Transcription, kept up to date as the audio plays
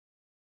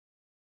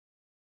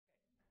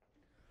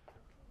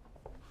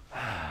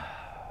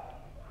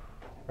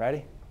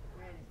Ready?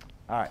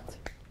 All right.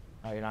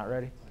 Oh, you're not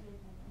ready?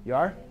 You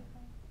are?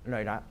 No,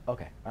 you're not?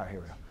 OK. All right, here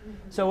we go.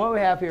 So what we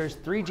have here is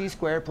 3g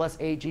squared plus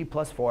 8g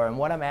plus 4. And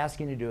what I'm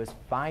asking you to do is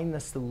find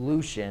the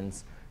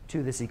solutions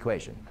to this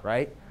equation,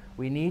 right?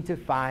 We need to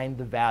find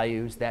the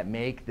values that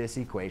make this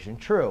equation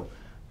true.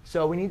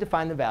 So we need to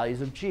find the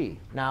values of g.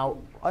 Now,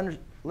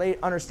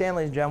 understand,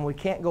 ladies and gentlemen, we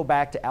can't go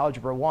back to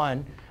Algebra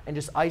 1 and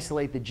just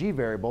isolate the g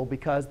variable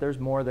because there's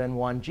more than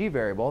one g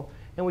variable.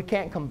 And we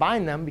can't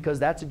combine them because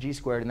that's a g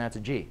squared and that's a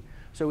g.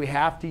 So we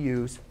have to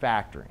use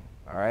factoring.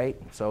 All right?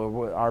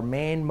 So our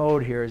main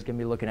mode here is going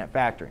to be looking at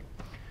factoring.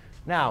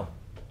 Now,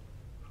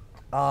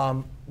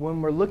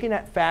 when we're looking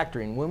at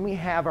factoring, when we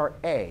have our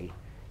a,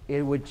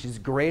 which is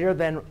greater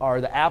than,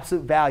 or the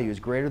absolute value is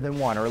greater than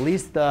 1, or at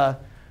least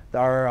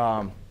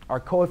our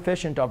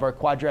coefficient of our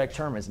quadratic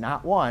term is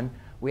not 1,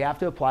 we have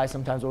to apply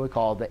sometimes what we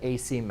call the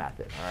AC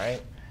method. All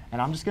right?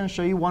 And I'm just going to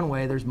show you one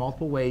way. There's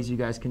multiple ways you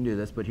guys can do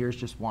this, but here's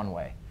just one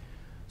way.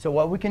 So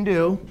what we can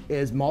do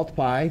is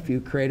multiply. If you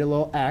create a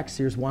little x,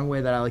 here's one way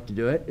that I like to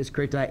do it, is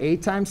create that a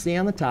times c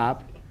on the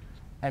top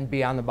and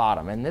b on the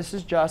bottom. And this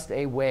is just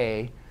a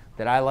way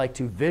that I like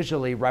to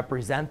visually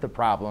represent the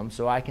problem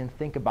so I can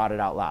think about it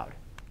out loud.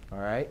 All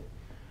right?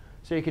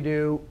 So you could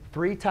do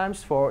 3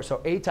 times 4,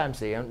 so a times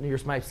c. And you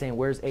might be saying,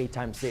 where's a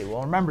times c?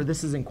 Well, remember,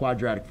 this is in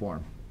quadratic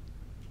form.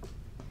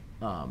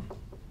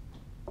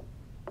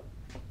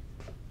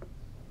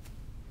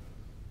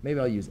 Maybe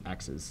I'll use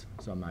x's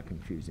so I'm not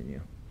confusing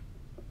you.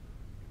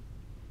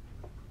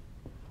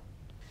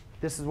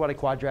 This is what a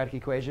quadratic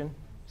equation,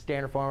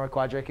 standard form of a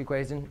quadratic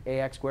equation,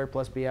 ax squared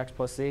plus bx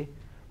plus c.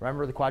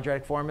 Remember the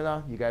quadratic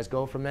formula? You guys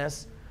go from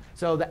this.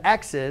 So the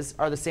x's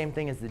are the same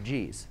thing as the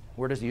g's.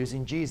 We're just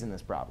using g's in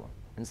this problem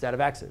instead of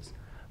x's.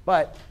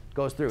 But it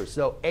goes through.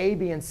 So a,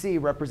 b, and c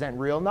represent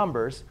real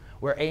numbers,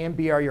 where a and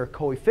b are your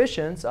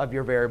coefficients of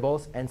your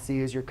variables, and c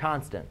is your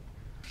constant.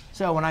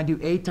 So when I do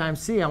a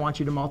times c, I want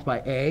you to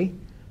multiply a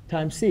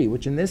times c,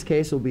 which in this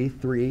case will be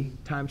 3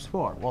 times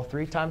 4. Well,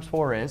 3 times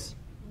 4 is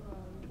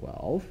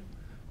 12.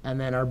 And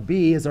then our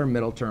b is our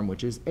middle term,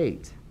 which is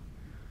 8.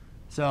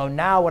 So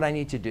now what I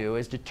need to do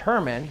is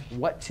determine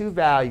what two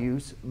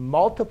values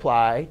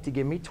multiply to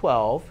give me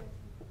 12,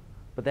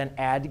 but then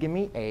add to give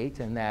me 8.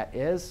 And that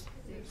is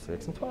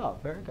 6 and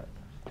 12. Very good.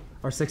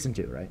 Or 6 and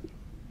 2, right?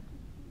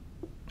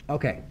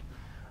 OK.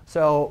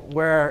 So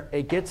where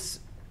it gets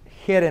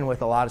hidden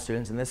with a lot of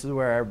students, and this is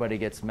where everybody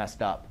gets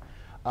messed up.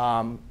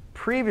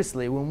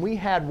 Previously, when we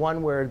had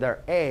one where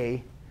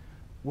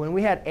when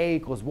we had a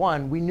equals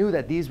 1, we knew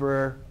that these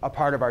were a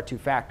part of our two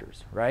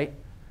factors, right?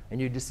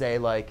 And you'd just say,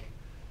 like,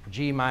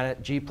 g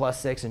plus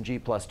 6 and g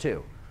plus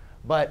 2.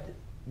 But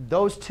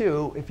those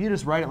two, if you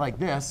just write it like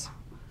this,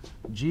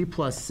 g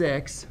plus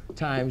 6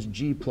 times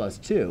g plus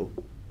 2,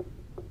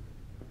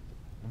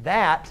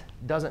 that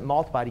doesn't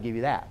multiply to give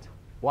you that.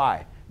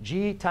 Why?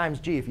 G times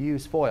g, if you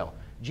use FOIL,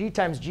 g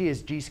times g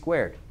is g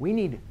squared. We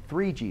need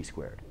 3g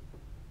squared.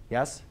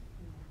 Yes?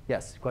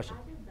 Yes, question?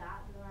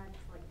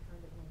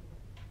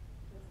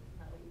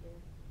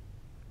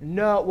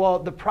 No, well,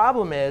 the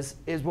problem is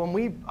when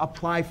we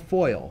apply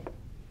FOIL,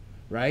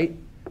 right?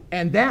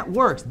 And that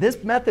works.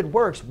 This method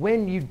works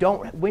when your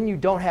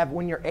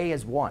a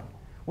is 1.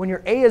 When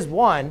your a is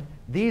 1,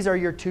 these are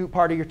your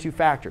part of your two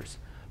factors.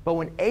 But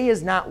when a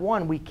is not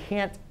 1, we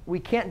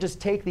can't just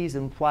take these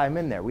and apply them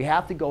in there. We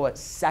have to go at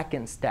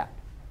second step.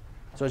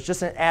 So it's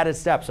just an added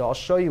step. So I'll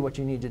show you what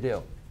you need to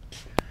do.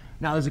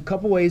 Now, there's a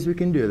couple ways we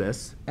can do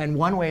this. And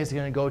one way is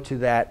going to go to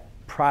that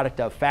product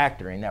of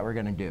factoring that we're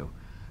going to do.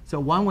 So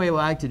one way I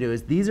like to do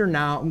is these are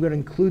now, I'm going to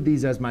include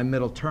these as my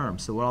middle term.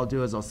 So what I'll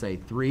do is I'll say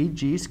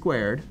 3g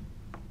squared.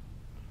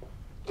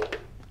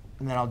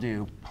 And then I'll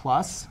do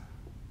plus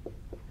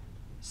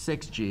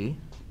 6g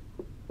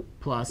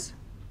plus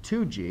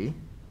 2g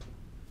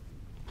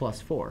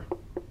plus 4.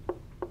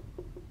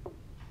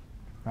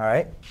 All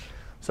right?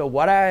 So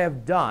what I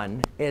have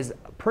done is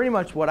pretty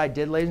much what I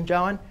did, ladies and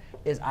gentlemen,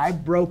 is I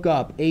broke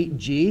up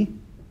 8g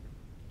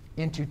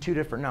into two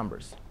different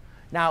numbers.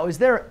 Now, is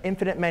there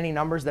infinite many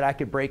numbers that I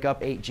could break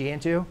up 8g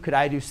into? Could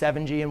I do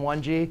 7g and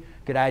 1g?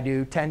 Could I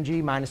do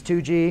 10g minus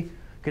 2g?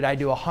 Could I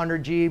do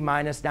 100g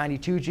minus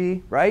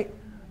 92g, right?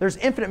 There's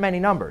infinite many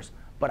numbers.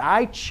 But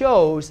I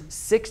chose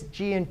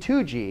 6g and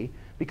 2g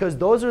because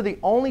those are the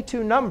only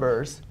two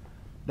numbers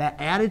that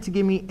added to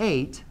give me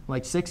 8,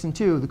 like 6 and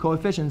 2, the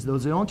coefficients,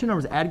 those are the only two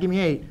numbers that added to give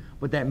me 8,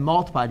 but that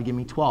multiplied to give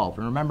me 12.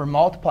 And remember,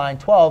 multiplying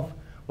 12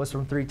 was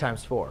from 3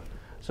 times 4.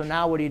 So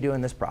now what do you do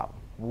in this problem?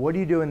 What do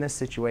you do in this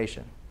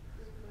situation?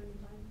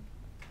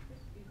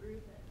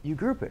 You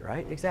group it,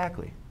 right?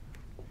 Exactly.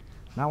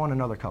 Now I want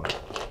another color.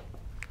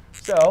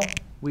 So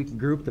we can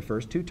group the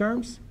first two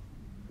terms,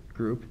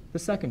 group the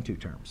second two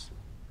terms,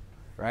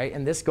 right?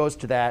 And this goes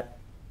to that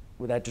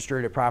with that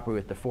distributive property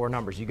with the 4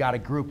 numbers. You got to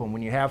group them.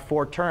 When you have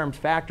 4 terms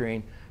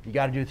factoring, you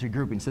got to do it through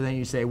grouping. So then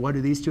you say, what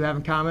do these two have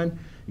in common?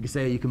 You can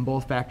say you can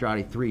both factor out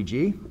a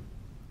 3g.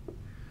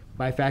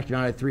 By factoring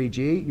out a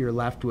 3g, you're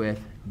left with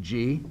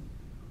g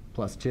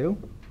plus 2.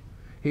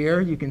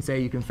 Here, you can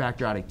say you can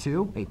factor out a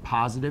 2, a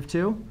positive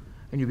 2.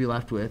 And you'll be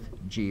left with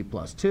g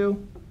plus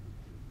 2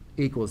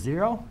 equals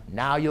 0.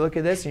 Now you look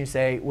at this and you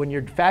say, when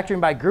you're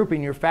factoring by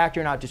grouping, you're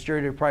factoring out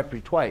distributive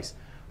property twice.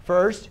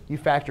 First, you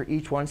factor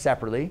each one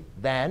separately.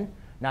 Then,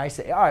 now you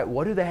say, all right,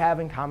 what do they have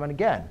in common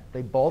again?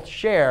 They both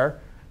share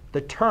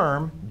the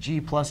term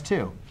g plus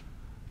 2.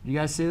 Do you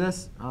guys see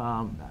this? That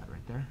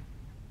right there.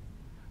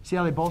 See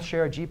how they both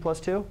share a g plus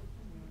 2?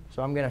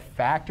 So I'm going to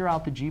factor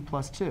out the g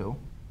plus 2.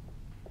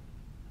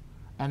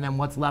 And then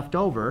what's left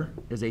over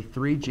is a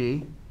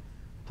 3g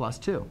plus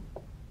 2.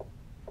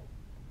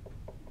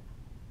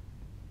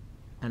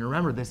 And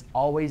remember, this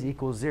always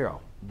equals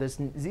 0. This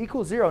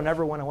equals 0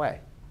 never went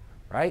away,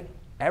 right?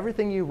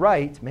 Everything you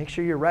write, make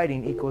sure you're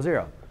writing equals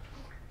 0.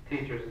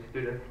 Teachers and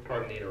students,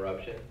 pardon the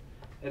interruption.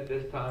 At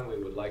this time, we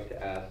would like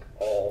to ask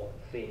all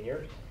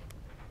seniors.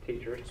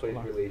 Teachers, please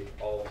release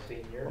all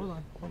seniors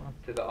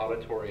to the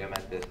auditorium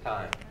at this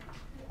time.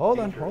 Hold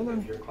on.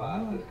 If your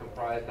class is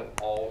comprised of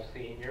all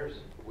seniors,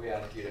 we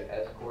ask you to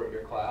escort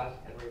your class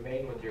and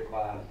remain with your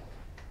class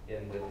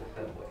in this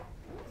assembly.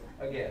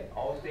 Again,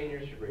 all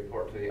seniors should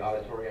report to the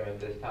auditorium at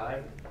this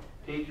time.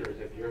 Teachers,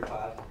 if your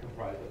class is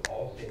comprised of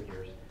all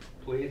seniors,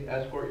 please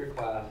escort your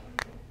class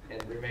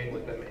and remain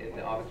with them in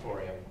the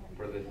auditorium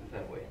for this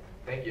assembly.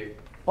 Thank you.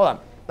 Hold on.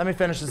 Let me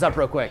finish this up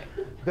real quick,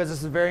 because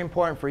this is very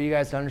important for you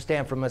guys to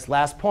understand from this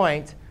last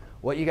point.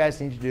 What you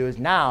guys need to do is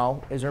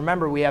now is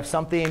remember we have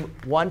something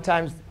one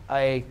times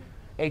a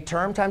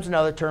term times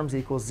another terms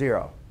equals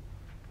 0.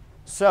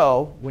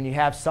 So when you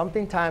have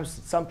something times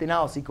something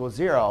else equals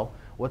 0,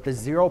 what the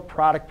 0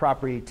 product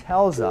property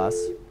tells us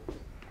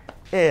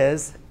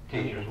is...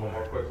 Teachers, one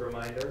more quick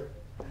reminder.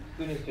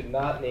 Students do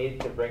not need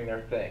to bring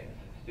their things.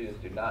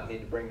 Students do not need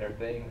to bring their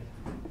things.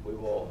 We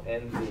will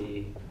end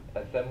the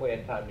assembly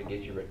in time to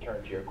get you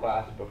returned to your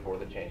class before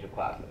the change of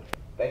classes.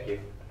 Thank you.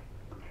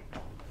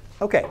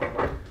 OK.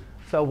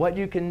 So what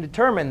you can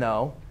determine,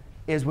 though,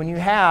 is when you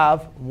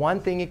have one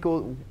thing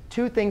equal,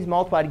 two things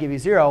multiplied to give you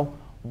 0,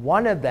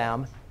 one of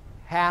them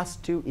has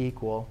to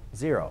equal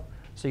 0.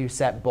 So you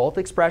set both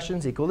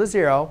expressions equal to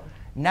 0.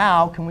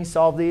 Now, can we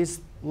solve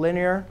these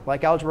linear,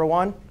 like Algebra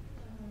 1?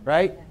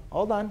 Right?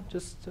 Hold on.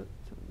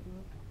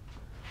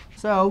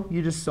 So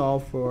you just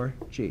solve for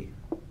g.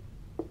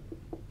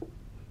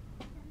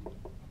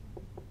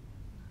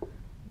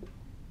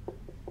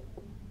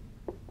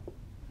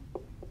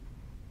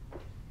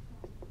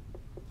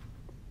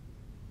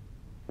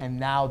 And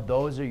now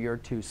those are your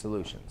two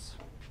solutions.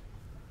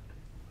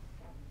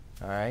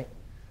 All right?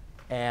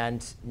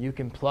 And you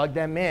can plug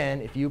them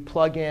in. If you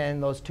plug in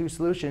those two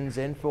solutions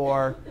in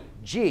for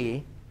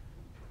g,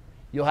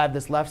 you'll have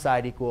this left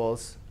side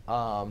equals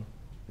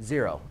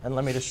 0. And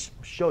let me just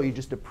show you,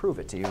 just to prove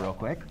it to you real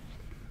quick.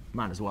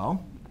 Might as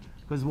well.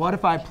 Because what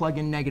if I plug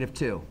in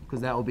 -2?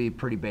 Because that will be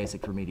pretty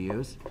basic for me to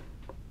use.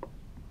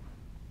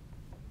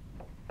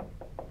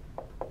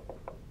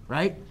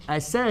 Right? I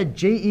said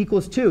j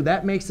equals 2.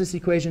 That makes this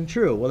equation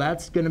true. Well,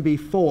 that's going to be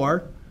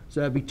 4. So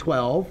that would be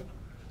 12.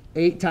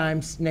 8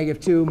 times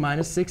 -2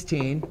 minus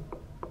 16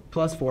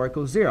 plus 4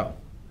 equals 0.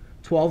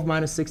 12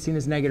 minus 16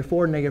 is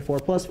 -4. -4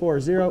 plus 4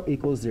 is 0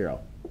 equals 0.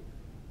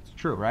 It's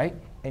true, right?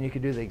 And you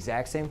could do the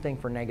exact same thing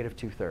for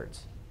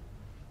 -2/3.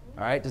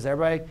 All right? Does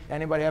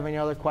anybody have any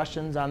other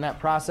questions on that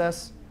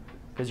process?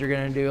 Because you're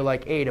going to do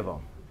like 8 of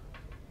them.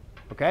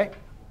 OK?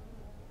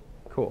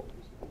 Cool.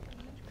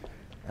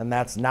 And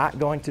that's not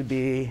going to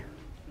be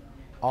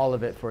all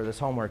of it for this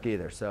homework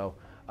either. So,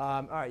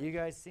 all right, you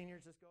guys,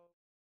 seniors.